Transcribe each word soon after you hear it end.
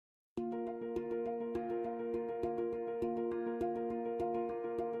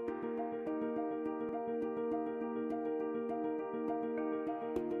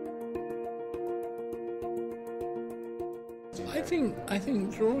I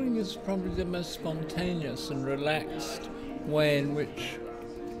think drawing is probably the most spontaneous and relaxed way in which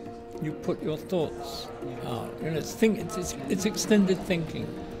you put your thoughts out. You know, it's extended thinking,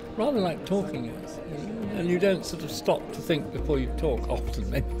 rather like talking is. You know? And you don't sort of stop to think before you talk often,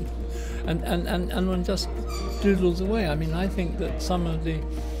 maybe. And one just doodles away. I mean, I think that some of the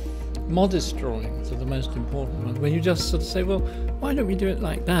modest drawings are the most important ones, where you just sort of say, well, why don't we do it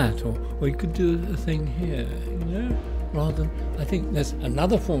like that? Or you could do a thing here, you know? Rather than, I think there's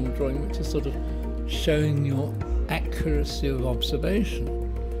another form of drawing which is sort of showing your accuracy of observation.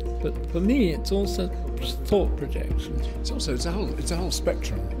 But for me, it's also thought projection. It's a whole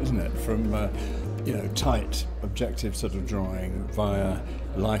spectrum, isn't it? From tight, objective sort of drawing via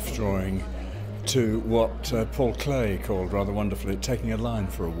life drawing to what Paul Klee called rather wonderfully taking a line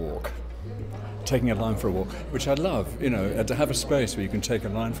for a walk. Taking a line for a walk, which I love, to have a space where you can take a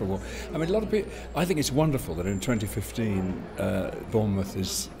line for a walk. I mean, a lot of people, I think it's wonderful that in 2015 Bournemouth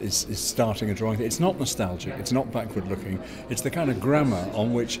is starting a drawing. It's not nostalgic, it's not backward looking, it's the kind of grammar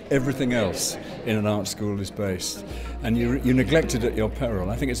on which everything else in an art school is based. And you neglect it at your peril.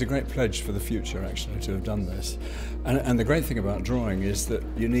 I think it's a great pledge for the future, actually, to have done this. And the great thing about drawing is that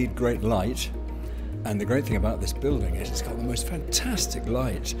you need great light. And the great thing about this building is it's got the most fantastic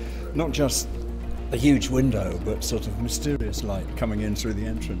light, not just a huge window, but sort of mysterious light coming in through the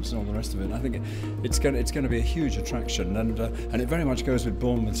entrance and all the rest of it. I think it's going to be a huge attraction, and it very much goes with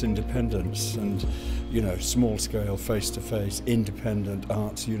Bournemouth's independence and small scale, face to face, independent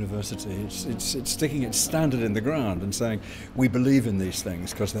arts university. It's sticking its standard in the ground and saying we believe in these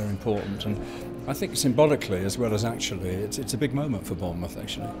things because they're important. And I think symbolically as well as actually, it's a big moment for Bournemouth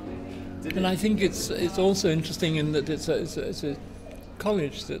actually. And I think it's also interesting in that it's a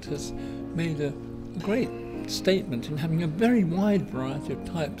college that has made a great statement in having a very wide variety of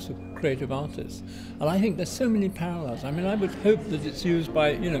types of creative artists. And I think there's so many parallels. I mean, I would hope that it's used by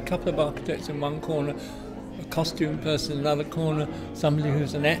a couple of architects in one corner, a costume person in another corner, somebody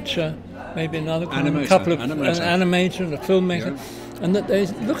who's an etcher, maybe another corner, a couple of an animator and a filmmaker, and that they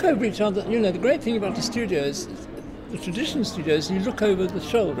look over each other. The great thing about the studio is, the traditional studio is you look over the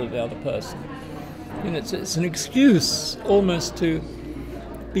shoulder of the other person. It's an excuse almost to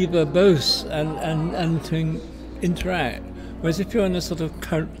be verbose and to interact. Whereas if you're in a sort of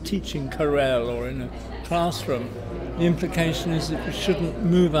teaching chorale or in a classroom, the implication is that you shouldn't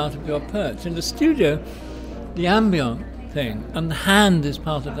move out of your perch. In the studio, the ambient thing, and the hand is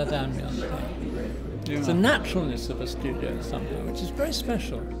part of that ambient thing. It's a naturalness of a studio somehow, which is very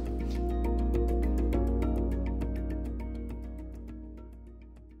special.